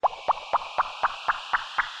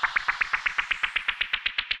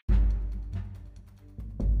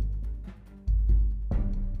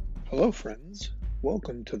Hello, friends.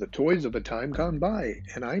 Welcome to the Toys of a Time Gone By,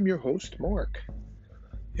 and I'm your host, Mark.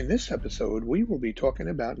 In this episode, we will be talking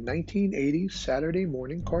about 1980s Saturday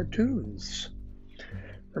morning cartoons.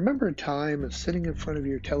 Remember a time of sitting in front of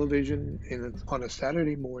your television on a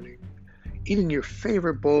Saturday morning, eating your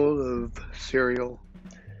favorite bowl of cereal,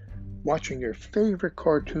 watching your favorite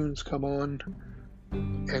cartoons come on,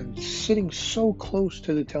 and sitting so close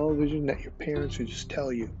to the television that your parents would just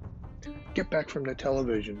tell you, "Get back from the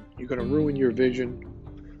television. You're going to ruin your vision."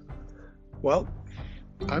 Well,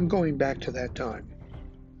 I'm going back to that time.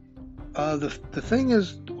 The thing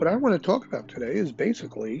is, what I want to talk about today is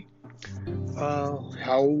basically why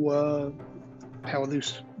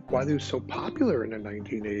they were so popular in the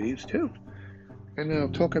 1980s too, and I'll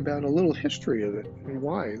talk about a little history of it and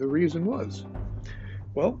why the reason was.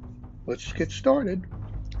 Well, let's get started.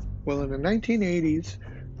 Well, in the 1980s,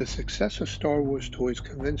 the success of Star Wars toys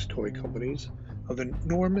convinced toy companies of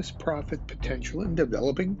enormous profit potential in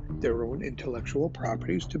developing their own intellectual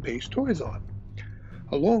properties to base toys on.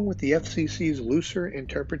 Along with the FCC's looser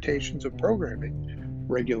interpretations of programming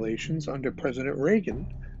regulations under President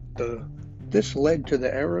Reagan, this led to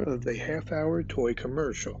the era of the half-hour toy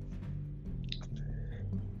commercial.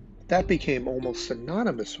 That became almost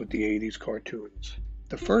synonymous with the 80s cartoons.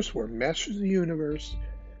 The first were Masters of the Universe,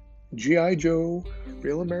 G.I. Joe,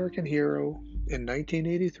 Real American Hero in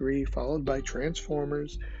 1983, followed by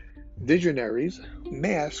Transformers, Visionaries,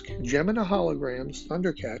 Mask, Jem and the Holograms,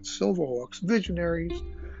 Thundercats, Silverhawks, Visionaries,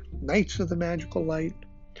 Knights of the Magical Light,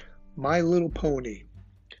 My Little Pony,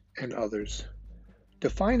 and others.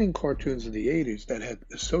 Defining cartoons of the 80s that had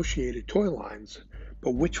associated toy lines,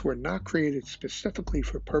 but which were not created specifically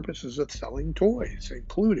for purposes of selling toys,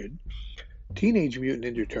 included Teenage Mutant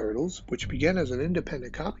Ninja Turtles, which began as an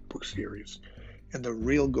independent comic book series, and The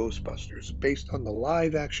Real Ghostbusters, based on the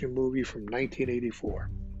live-action movie from 1984.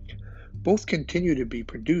 Both continued to be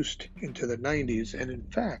produced into the 90s, and in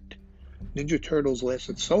fact, Ninja Turtles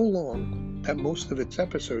lasted so long that most of its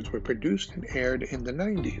episodes were produced and aired in the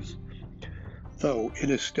 90s, though it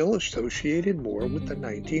is still associated more with the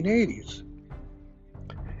 1980s.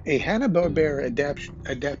 A Hanna-Barbera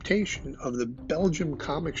adaptation of the Belgian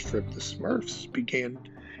comic strip The Smurfs began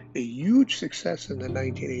a huge success in the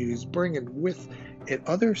 1980s, bringing with it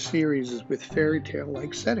other series with fairy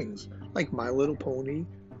tale-like settings like My Little Pony,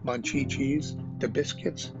 Monchhichis, The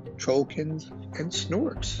Biscuits, Trollkins, and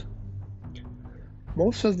Snorks.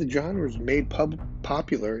 Most of the genres made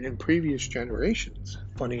popular in previous generations: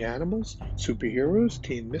 funny animals, superheroes,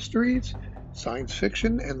 teen mysteries, science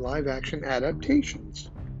fiction, and live-action adaptations.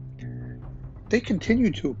 They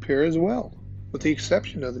continued to appear as well, with the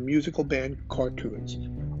exception of the musical band cartoons.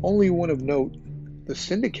 Only one of note, the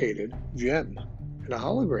syndicated Jem and the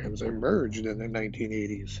Holograms, emerged in the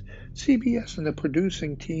 1980s. CBS and the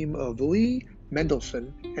producing team of Lee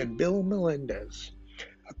Mendelson and Bill Melendez,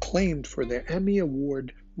 acclaimed for their Emmy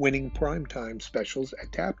Award-winning primetime specials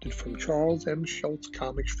adapted from Charles M. Schulz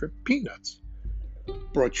comic strip Peanuts,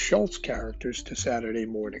 brought Schulz characters to Saturday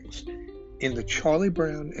mornings in the Charlie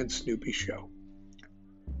Brown and Snoopy Show.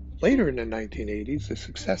 Later in the 1980s, the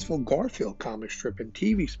successful Garfield comic strip and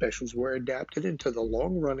TV specials were adapted into the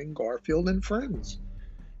long-running Garfield and Friends,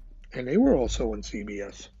 and they were also on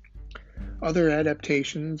CBS. Other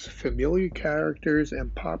adaptations, familiar characters,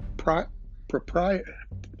 and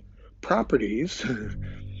properties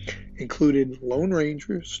included Lone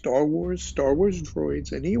Ranger, Star Wars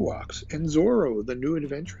Droids and Ewoks, and Zorro, The New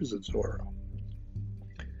Adventures of Zorro.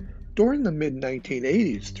 During the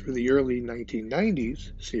mid-1980s through the early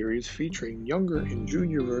 1990s, series featuring younger and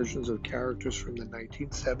junior versions of characters from the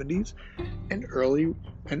 1970s and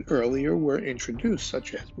earlier were introduced,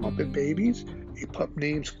 such as Muppet Babies, A Pup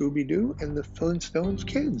Named Scooby-Doo, and the Flintstones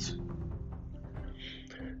Kids.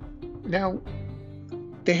 Now,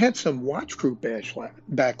 they had some watch group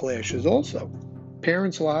backlashes also.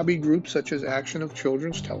 Parents' lobby groups such as Action of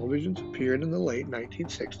Children's Television appeared in the late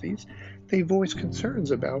 1960s. They voiced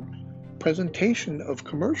concerns about presentation of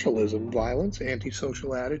commercialism, violence,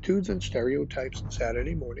 antisocial attitudes, and stereotypes in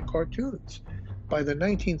Saturday morning cartoons. By the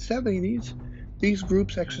 1970s, these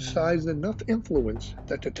groups exercised enough influence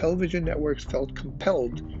that the television networks felt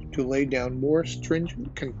compelled to lay down more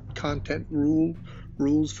stringent content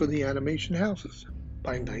rules for the animation houses.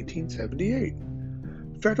 By 1978,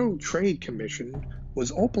 Federal Trade Commission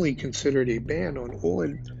was openly considered a ban on all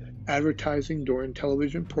advertising during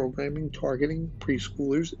television programming targeting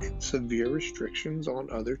preschoolers and severe restrictions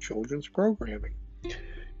on other children's programming,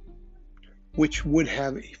 which would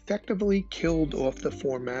have effectively killed off the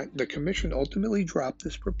format. The commission ultimately dropped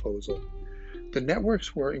this proposal. The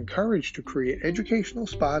networks were encouraged to create educational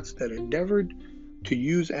spots that endeavored to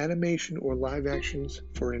use animation or live actions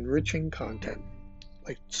for enriching content,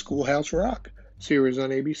 like Schoolhouse Rock series on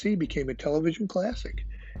ABC became a television classic.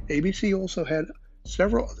 ABC also had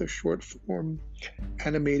several other short-form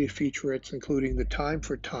animated featurettes, including The Time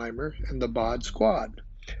for Timer and The Bod Squad,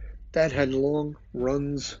 that had long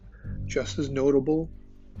runs just as notable,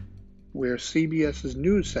 where CBS's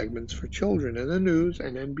news segments for children in the news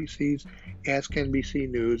and NBC's Ask NBC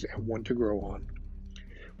News and One to Grow On,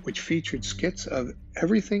 which featured skits of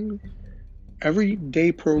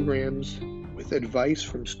everyday programs with advice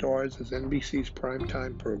from stars as NBC's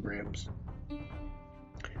primetime programs.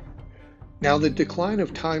 Now, the decline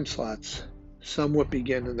of time slots somewhat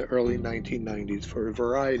began in the early 1990s for a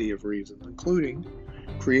variety of reasons, including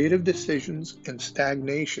creative decisions and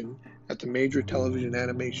stagnation at the major television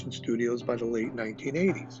animation studios by the late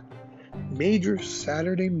 1980s. Major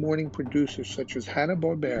Saturday morning producers such as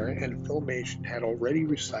Hanna-Barbera and Filmation had already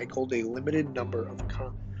recycled a limited number of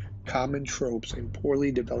common tropes and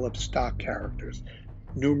poorly developed stock characters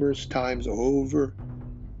numerous times over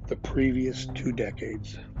the previous 2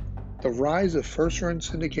 decades. The rise of first-run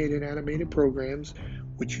syndicated animated programs,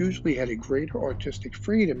 which usually had a greater artistic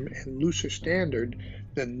freedom and looser standard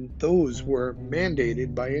than those were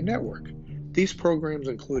mandated by a network. These programs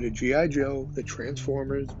included G.I. Joe, The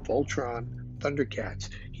Transformers, Voltron, Thundercats,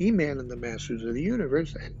 He-Man and the Masters of the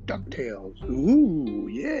Universe, and DuckTales. Ooh,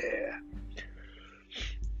 yeah!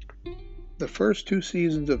 The first 2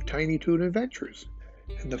 seasons of Tiny Toon Adventures,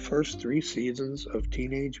 and the first 3 seasons of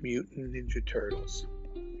Teenage Mutant Ninja Turtles.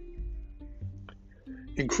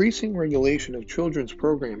 Increasing regulation of children's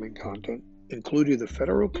programming content, including the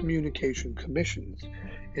Federal Communications Commission's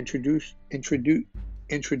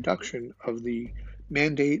introduction of the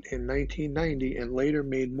mandate in 1990 and later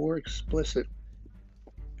made more explicit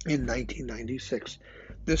in 1996.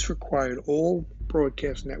 This required all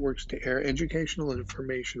broadcast networks to air educational and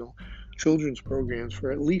informational children's programs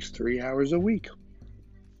for at least 3 hours a week.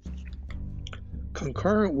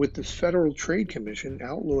 Concurrent with this, Federal Trade Commission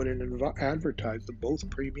outlawed and advertised the both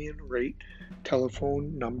premium rate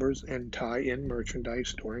telephone numbers and tie-in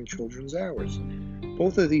merchandise during children's hours.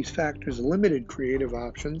 Both of these factors limited creative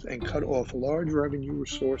options and cut off large revenue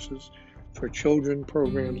sources for children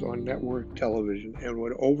programs on network television and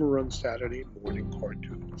would overrun Saturday morning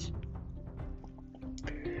cartoons.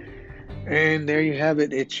 And there you have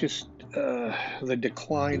it. It's just the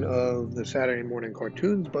decline of the Saturday morning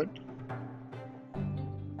cartoons, but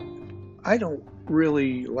I don't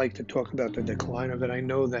really like to talk about the decline of it. I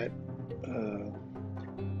know that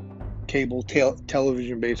cable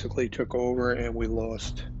television basically took over and we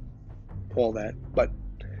lost all that, but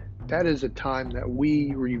that is a time that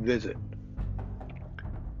we revisit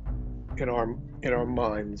in our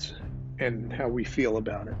minds and how we feel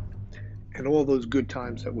about it and all those good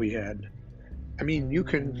times that we had. I mean, you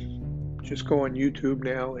can just go on YouTube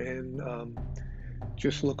now and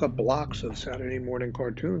just look up blocks of Saturday morning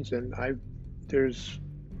cartoons, and there's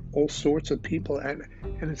all sorts of people, and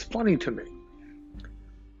it's funny to me.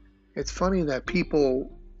 It's funny that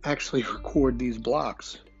people actually record these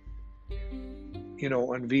blocks. You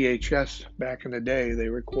know, on VHS back in the day, they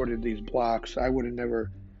recorded these blocks. I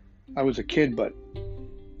was a kid, but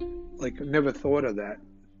like never thought of that,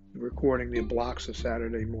 recording the blocks of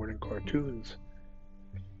Saturday morning cartoons,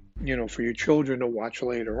 you know, for your children to watch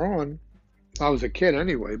later on. I was a kid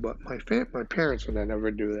anyway, but my parents would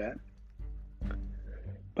never do that.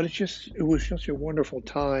 But it was just a wonderful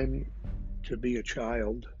time to be a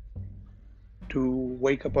child, to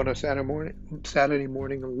wake up on a Saturday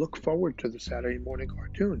morning and look forward to the Saturday morning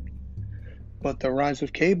cartoon. But the rise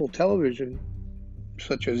of cable television,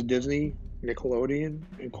 such as Disney, Nickelodeon,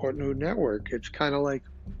 and Cartoon Network, it's kind of like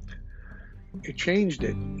it changed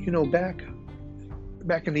it. You know, back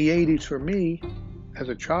in the 80s for me as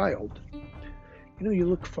a child, you know, you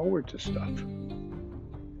look forward to stuff.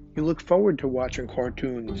 You look forward to watching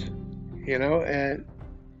cartoons, you know, and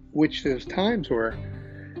which there's times where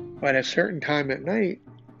at a certain time at night,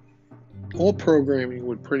 all programming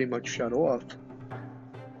would pretty much shut off,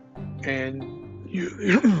 and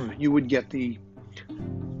you would get the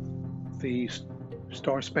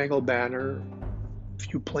Star Spangled Banner, a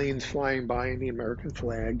few planes flying by in the American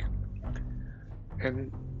flag,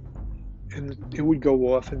 and it would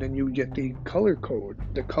go off, and then you would get the color code,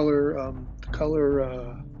 the color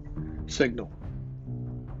signal,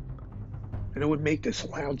 and it would make this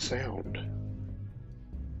loud sound,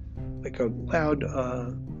 like a loud,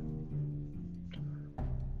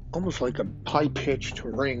 almost like a high-pitched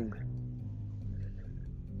ring.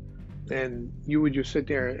 And you would just sit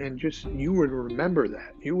there and you would remember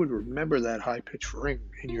that. You would remember that high-pitched ring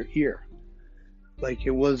in your ear. Like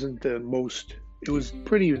it wasn't the most it was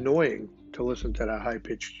pretty annoying to listen to that high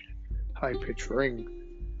pitched ring.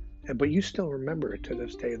 But you still remember it to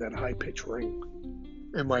this day, that high pitched ring.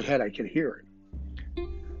 In my head, I could hear it.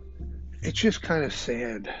 It's just kind of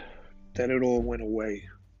sad that it all went away.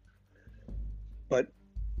 But,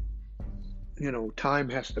 time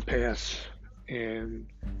has to pass, and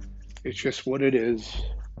it's just what it is,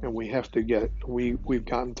 and we've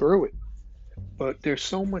gotten through it. But there's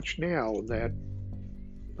so much now that,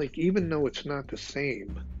 like, even though it's not the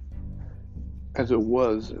same as it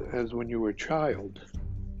was as when you were a child,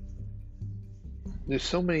 there's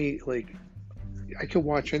so many, like, I can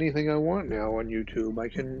watch anything I want now on YouTube. I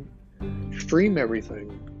can stream everything,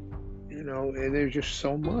 and there's just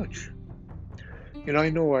so much. I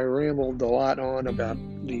know I rambled a lot on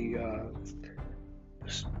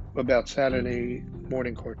about Saturday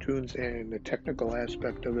morning cartoons and the technical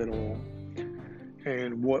aspect of it all,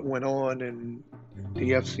 and what went on in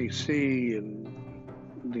the FCC and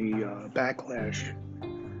the backlash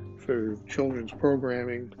for children's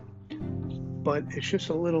programming. But it's just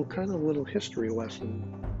a little history lesson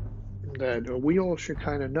that we all should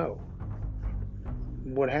kind of know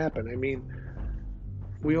what happened. I mean,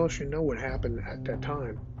 we all should know what happened at that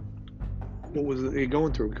time. What was they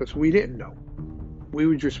going through? Because we didn't know. We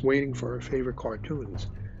were just waiting for our favorite cartoons.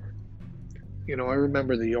 I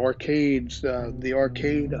remember the arcade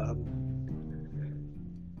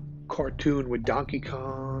cartoon with Donkey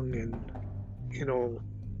Kong, and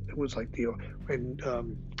it was like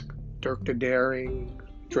Dirk the Daring,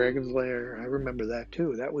 Dragon's Lair. I remember that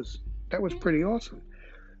too. That was pretty awesome.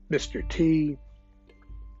 Mr. T.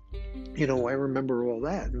 I remember all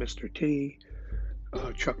that. Mr. T.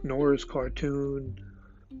 Chuck Norris cartoon.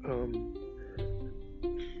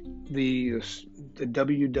 The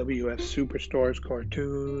WWF Superstars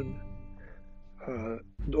cartoon.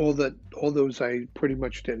 All those I pretty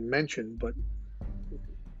much didn't mention, but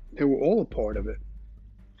they were all a part of it.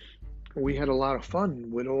 We had a lot of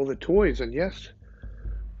fun with all the toys, and yes,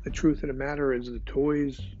 the truth of the matter is the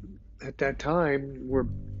toys at that time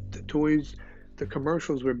the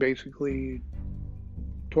commercials were basically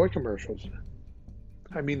toy commercials.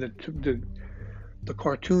 I mean, the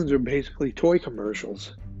cartoons are basically toy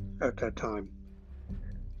commercials at that time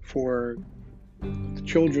for the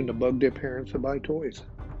children to bug their parents to buy toys.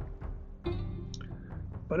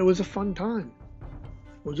 But it was a fun time.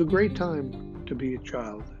 It was a great time to be a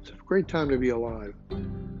child. It's a great time to be alive.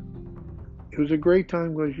 It was a great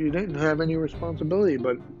time because you didn't have any responsibility,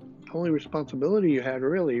 but the only responsibility you had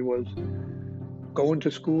really was going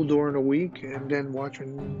to school during the week and then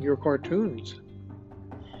watching your cartoons.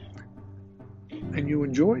 And you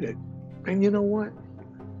enjoyed it. And you know what?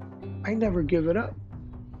 I never give it up.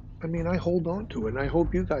 I mean, I hold on to it, and I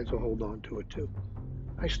hope you guys will hold on to it too.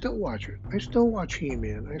 I still watch it. I still watch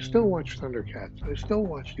He-Man. I still watch Thundercats. I still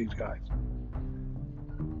watch these guys.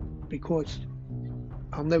 Because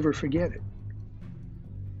I'll never forget it.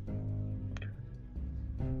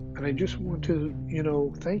 And I just want to,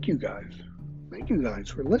 thank you guys. Thank you guys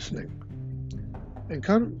for listening and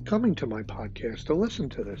coming to my podcast to listen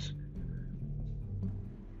to this.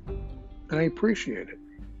 And I appreciate it.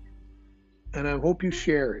 And I hope you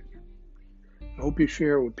share it. I hope you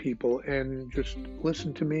share it with people and just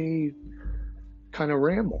listen to me kind of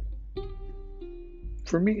ramble.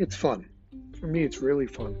 For me, it's fun. For me, it's really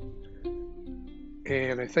fun.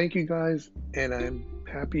 And I thank you guys, and I'm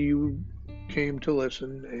happy you came to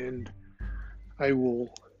listen, and I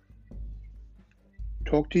will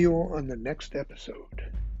talk to you on the next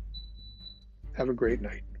episode. Have a great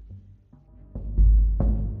night.